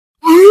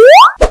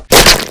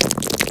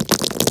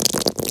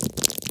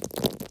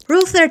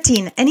Rule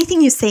 13. Anything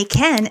you say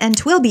can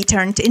and will be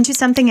turned into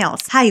something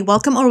else. Hi,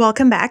 welcome or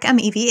welcome back. I'm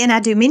Evie and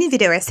I do mini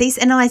video essays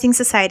analyzing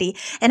society.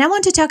 And I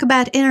want to talk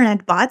about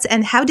internet bots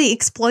and how they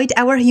exploit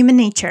our human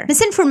nature.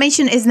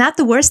 Misinformation is not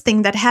the worst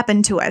thing that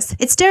happened to us.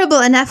 It's terrible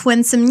enough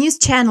when some news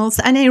channels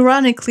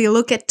unironically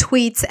look at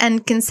tweets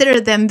and consider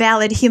them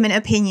valid human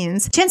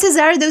opinions. Chances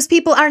are those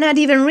people are not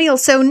even real,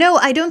 so no,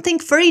 I don't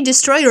think Furry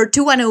Destroyer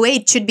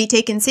 2108 should be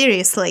taken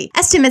seriously.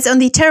 Estimates on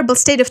the terrible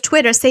state of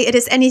Twitter say it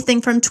is anything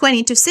from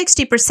 20 to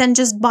 60%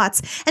 just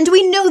bots, and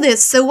we know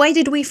this, so why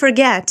did we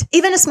forget?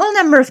 Even a small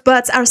number of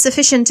bots are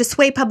sufficient to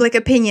sway public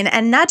opinion,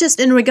 and not just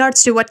in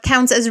regards to what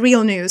counts as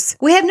real news.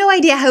 We have no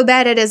idea how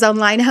bad it is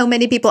online, how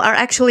many people are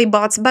actually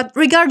bots, but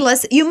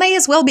regardless, you may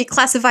as well be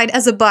classified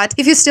as a bot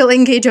if you still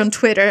engage on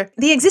Twitter.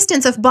 The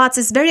existence of bots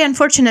is very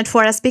unfortunate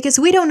for us because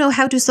we don't know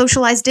how to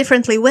socialize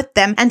differently with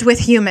them and with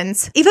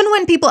humans. Even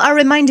when people are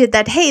reminded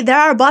that, hey, there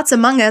are bots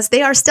among us,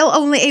 they are still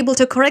only able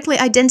to correctly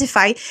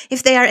identify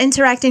if they are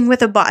interacting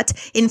with a bot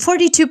in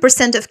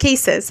 42% of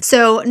cases.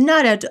 So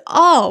not at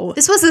all.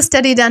 This was a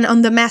study done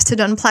on the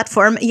Mastodon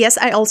platform. Yes,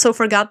 I also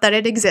forgot that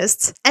it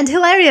exists. And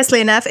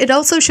hilariously enough, it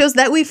also shows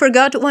that we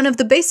forgot one of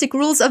the basic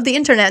rules of the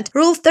internet.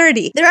 Rule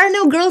 30. There are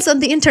no girls on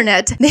the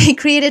internet. They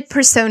created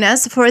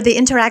personas for the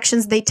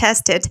interactions they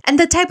tested. And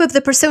the type of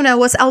the persona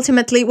was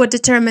ultimately what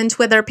determined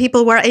whether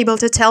people were able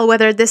to tell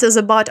whether this is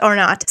a bot or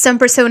not. Some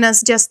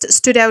personas just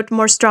stood out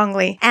more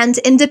strongly. And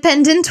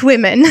independent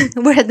women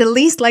were the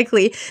least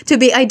likely to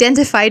be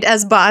identified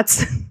as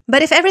bots.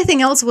 But if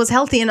everything else was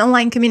healthy in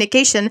online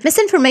communication,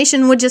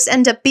 misinformation would just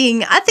end up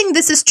being, I think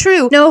this is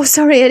true. No,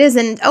 sorry, it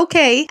isn't.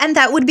 Okay. And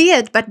that would be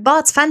it. But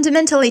bots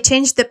fundamentally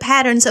changed the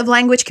patterns of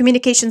language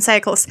communication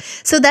cycles.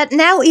 So that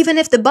now, even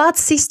if the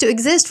bots cease to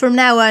exist from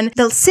now on,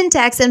 the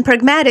syntax and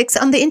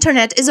pragmatics on the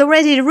internet is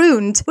already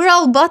ruined. We're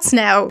all bots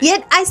now.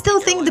 Yet, I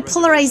still think the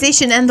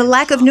polarization and the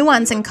lack of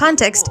nuance and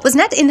context was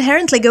not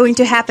inherently going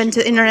to happen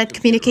to internet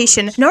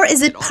communication, nor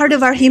is it part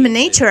of our human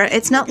nature.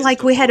 It's not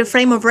like we had a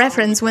frame of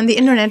reference when the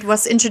internet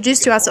was introduced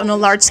to us on a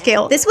large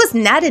scale. This was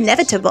not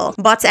inevitable.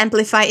 Bots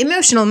amplify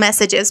emotional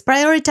messages,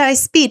 prioritize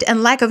speed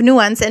and lack of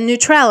nuance and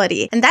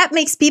neutrality, and that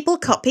makes people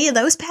copy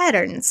those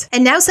patterns.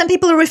 And now some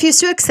people refuse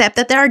to accept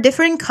that there are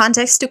differing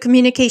contexts to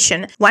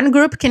communication. One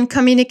group can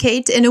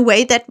communicate in a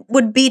way that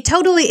would be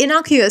totally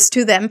innocuous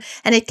to them,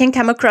 and it can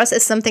come across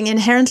as something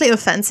inherently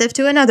offensive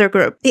to another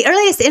group. The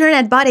earliest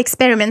internet bot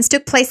experiments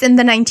took place in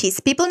the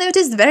 90s. People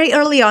noticed very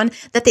early on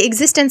that the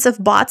existence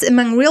of bots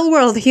among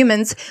real-world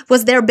humans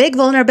was their big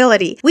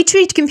vulnerability. We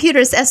treat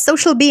computers as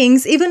social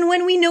beings even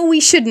when we know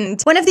we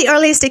shouldn't. One of the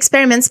earliest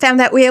experiments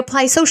found that we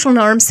apply social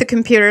norms to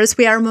computers,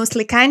 we are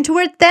mostly kind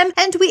toward them,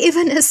 and we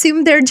even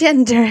assume their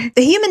gender.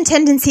 The human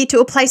tendency to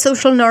apply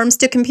social norms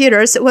to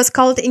computers was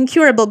called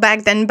incurable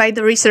back then by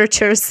the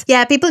researchers.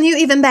 Yeah, people knew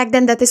even back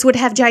then that this would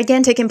have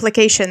gigantic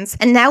implications.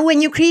 And now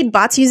when you create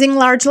bots using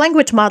large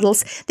language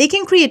models, they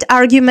can create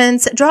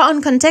arguments, draw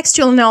on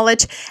contextual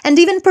knowledge, and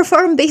even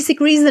perform basic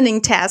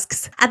reasoning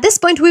tasks. At this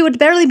point, we would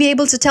barely be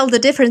able to tell the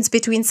difference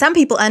between some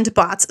people and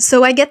bots,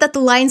 so I get that the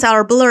lines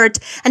are blurred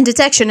and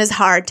detection is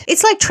hard.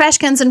 It's like trash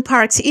cans in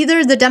parks.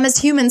 Either the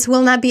dumbest humans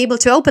will not be able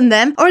to open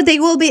them, or they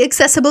will be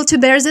accessible to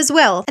bears as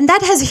well. And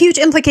that has huge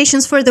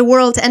implications for the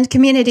world and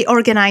community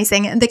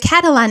organizing. The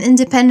Catalan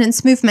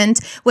independence movement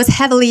was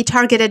heavily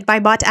targeted by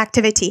bot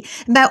activity.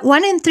 About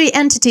 1 in 3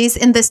 entities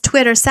in this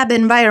Twitter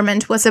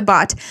sub-environment was a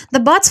bot. The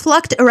bots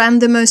flocked around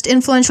the most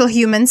influential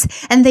humans,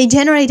 and they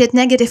generated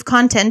negative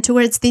content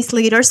towards these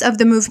leaders of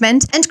the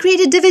movement and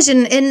created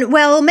division in,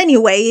 well, many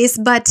ways,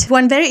 but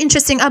one very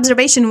interesting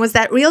observation was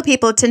that real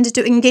people tended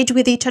to engage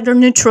with each other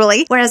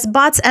neutrally, whereas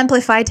bots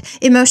amplified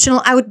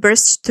emotional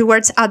outbursts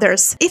towards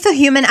others. If a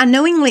human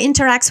unknowingly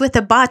interacts with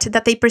a bot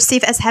that they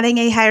perceive as having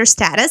a higher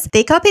status,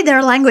 they copy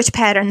their language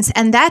patterns,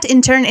 and that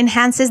in turn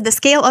enhances the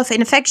scale of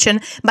infection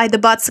by the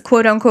bot's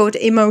quote-unquote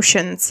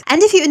emotions.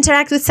 And if you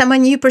interact with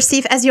someone you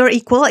perceive as your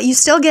equal, you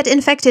still get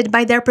infected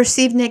by their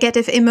perceived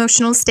negative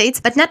emotional states,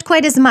 but not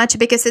quite as much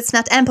because it's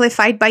not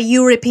amplified by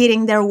you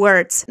repeating their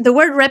words. The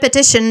word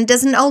repetition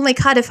doesn't only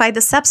codify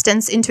the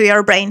substance into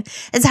your brain.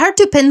 It's hard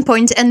to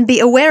pinpoint and be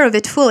aware of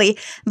it fully,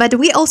 but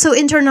we also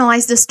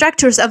internalize the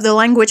structures of the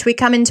language we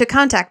come into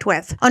contact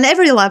with, on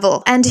every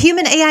level, and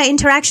human-AI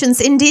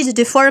interactions indeed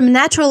deform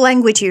natural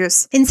language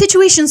use. In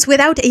situations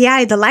without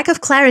AI, the lack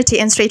of clarity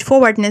and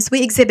straightforwardness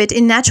we exhibit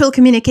in natural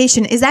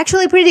communication is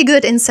actually pretty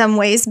good in some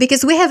ways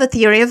because we have a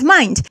theory of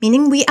mind,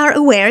 meaning we are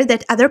aware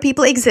that other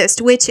people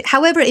exist, which,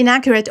 however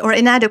inaccurate or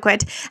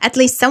inadequate, at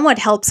least somewhat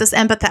helps us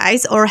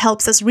empathize or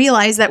helps us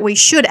realize that we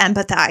should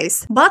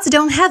empathize. Bots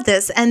don't have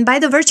this, and by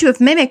the virtue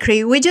of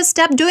mimicry, we just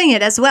stop doing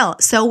it as well.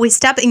 So we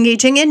stop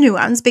engaging in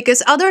nuance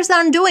because others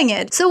aren't doing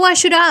it. So why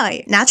should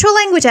I? Natural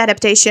language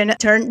adaptation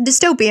turned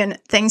dystopian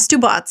thanks to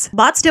bots.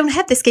 Bots don't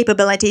have this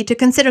capability to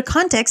consider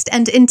context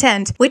and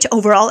intent, which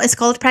overall is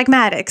called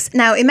pragmatics.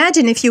 Now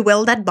imagine, if you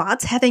will, that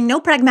bots having no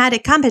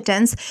pragmatic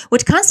competence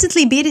would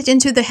constantly beat it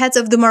into the heads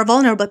of the more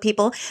vulnerable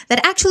people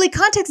that actually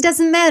context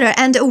doesn't matter,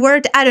 and a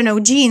word, I don't know,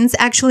 genes,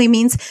 actually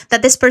means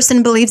that this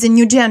person believes in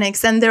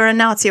eugenics and they're a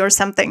Nazi or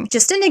something.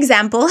 Just Just an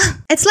example.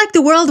 It's like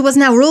the world was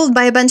now ruled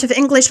by a bunch of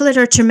English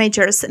literature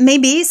majors.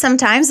 Maybe,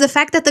 sometimes, the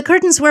fact that the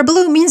curtains were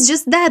blue means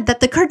just that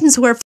the curtains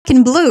were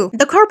fucking blue.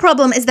 The core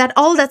problem is that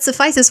all that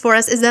suffices for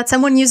us is that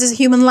someone uses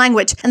human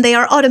language, and they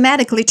are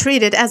automatically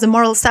treated as a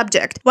moral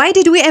subject. Why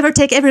did we ever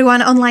take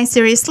everyone online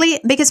seriously?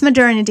 Because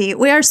modernity.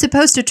 We are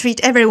supposed to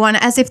treat everyone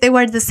as if they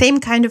were the same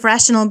kind of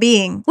rational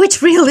being.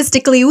 Which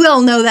realistically, we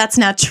all know that's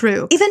not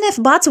true. Even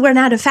if bots were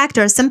not a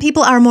factor, some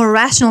people are more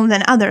rational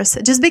than others.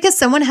 Just because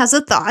someone has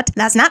a thought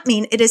does not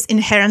mean it is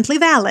inherently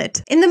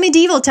valid. In the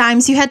medieval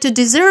times, you had to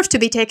deserve to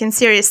be taken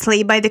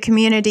seriously by the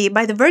community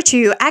by the virtue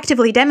you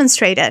actively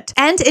demonstrated.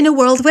 And in a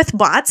world with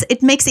bots,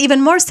 it makes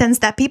even more sense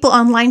that people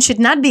online should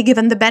not be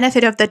given the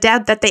benefit of the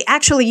doubt that they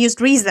actually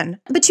used reason.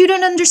 But you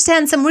don't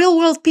understand, some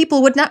real-world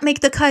people would not make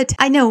the cut.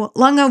 I know,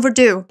 long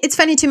overdue. It's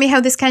funny to me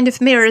how this kind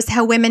of mirrors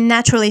how women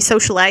naturally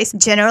socialize.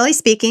 Generally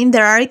speaking,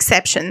 there are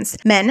exceptions.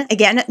 Men,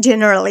 again,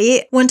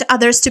 generally, want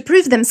others to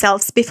prove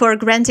themselves before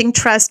granting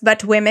trust,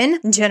 but women,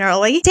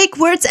 generally, take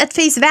words at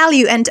face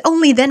value and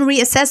only then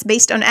reassess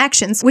based on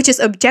actions, which is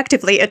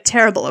objectively a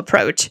terrible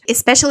approach.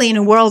 Especially in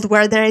a world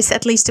where there is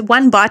at least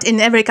one bot in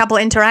every couple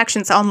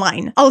interactions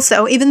online.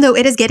 Also, even though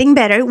it is getting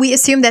better, we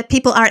assume that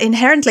people are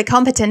inherently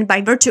competent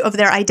by virtue of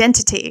their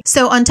identity.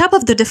 So on top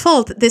of the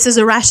default, this is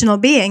a rational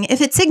being,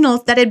 if it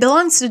signals that it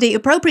belongs to the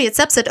appropriate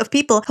subset of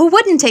people who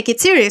wouldn't take it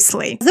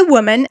seriously. As a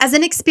woman, as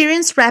an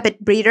experienced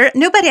rabbit breeder,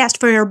 nobody asked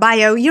for your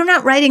bio, you're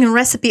not writing a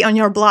recipe on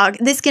your blog.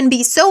 This can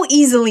be so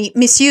easily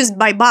misused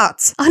by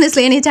bots.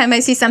 Honestly, anytime I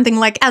see something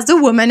like as a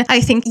woman,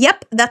 I think,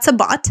 yep, that's a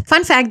bot.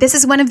 Fun fact, this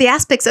is one of the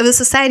aspects of a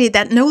society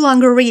that no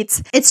longer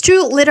reads. It's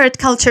true, literate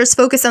cultures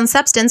focus on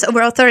substance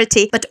over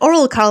authority, but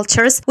oral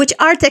cultures, which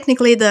are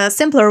technically the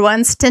simpler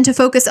ones, tend to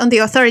focus on the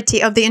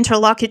authority of the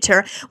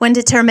interlocutor when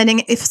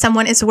determining if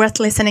someone is worth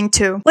listening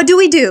to. What do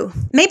we do?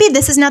 Maybe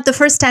this is not the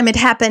first time it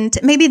happened.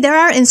 Maybe there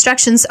are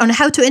instructions on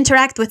how to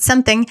interact with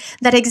something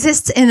that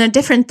exists in a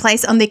different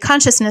place on the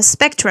consciousness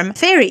spectrum.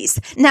 Fairies.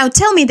 Now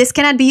tell me this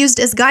cannot be used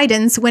as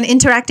guidance when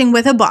interacting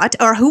with a bot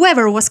or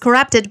whoever was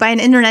corrupted by an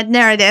internet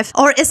narrative,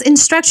 or as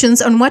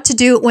instructions on what to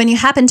do when you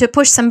happen to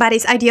push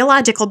somebody's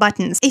ideological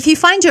buttons. If you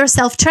find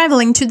yourself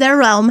traveling to their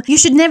realm, you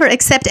should never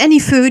accept any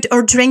food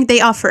or drink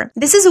they offer.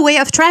 This is a way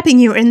of trapping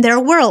you in their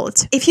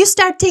world. If you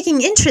start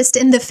taking interest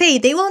in the Fae,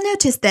 they will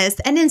notice this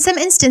and in some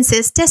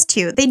instances test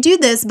you. They do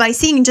this by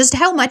seeing just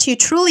how much you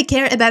truly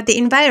care about the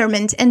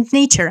environment and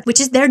nature,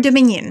 which is their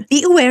dominion.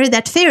 Be aware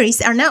that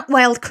fairies are not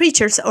wild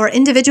creatures or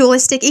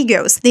individualistic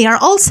egos. They are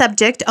all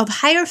subject of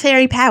higher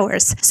fairy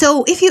powers.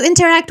 So if you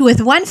interact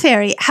with one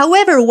fairy,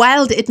 however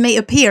wild it may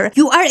appear,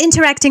 you are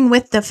interacting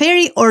with the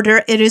fairy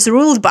order it is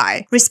ruled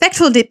by.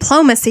 Respectful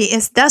diplomacy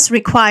is thus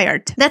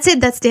required. That's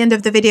it, that's the end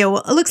of the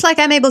video. Looks like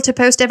I'm able to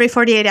post every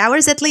 48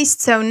 hours at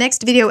least, so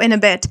next video in a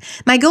bit.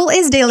 My goal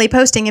is daily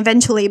posting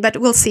eventually, but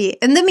we'll see.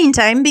 In the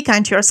meantime, be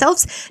kind to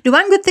yourselves, do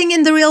one good thing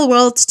in the real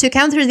world to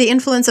counter the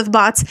influence of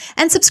bots,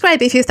 and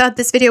subscribe if you thought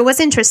this video was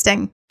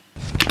interesting.